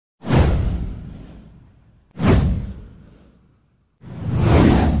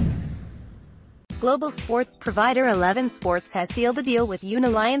Global sports provider 11 Sports has sealed a deal with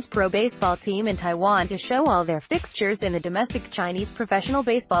Unilions Pro Baseball Team in Taiwan to show all their fixtures in the domestic Chinese Professional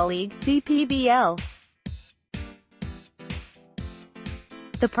Baseball League, CPBL.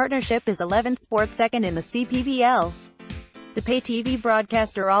 The partnership is 11 Sports' second in the CPBL. The pay-TV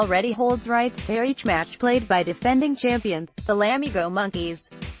broadcaster already holds rights to each match played by defending champions, the Lamigo Monkeys.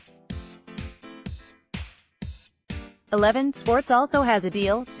 11 Sports also has a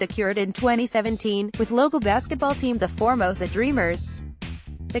deal, secured in 2017, with local basketball team the Formosa Dreamers.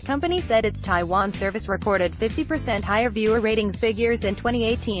 The company said its Taiwan service recorded 50% higher viewer ratings figures in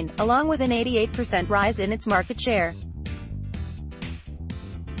 2018, along with an 88% rise in its market share.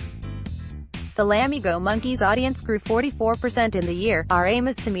 The Lamigo Monkeys audience grew 44% in the year. Our aim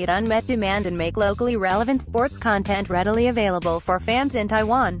is to meet unmet demand and make locally relevant sports content readily available for fans in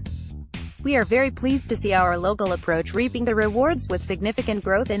Taiwan. We are very pleased to see our local approach reaping the rewards with significant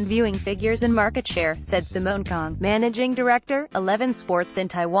growth in viewing figures and market share, said Simone Kong, Managing Director, 11 Sports in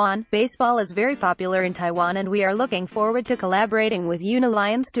Taiwan. Baseball is very popular in Taiwan and we are looking forward to collaborating with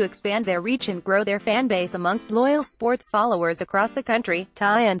Unilions to expand their reach and grow their fan base amongst loyal sports followers across the country,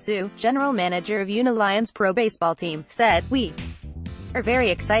 Tai-an, General Manager of Unilions Pro Baseball Team, said. We are very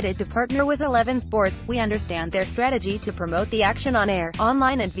excited to partner with 11 Sports. We understand their strategy to promote the action on air,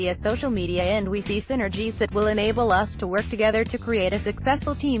 online and via social media, and we see synergies that will enable us to work together to create a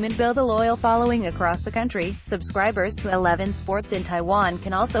successful team and build a loyal following across the country. Subscribers to 11 Sports in Taiwan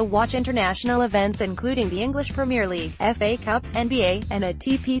can also watch international events including the English Premier League, FA Cup, NBA, and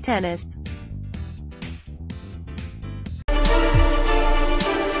ATP Tennis.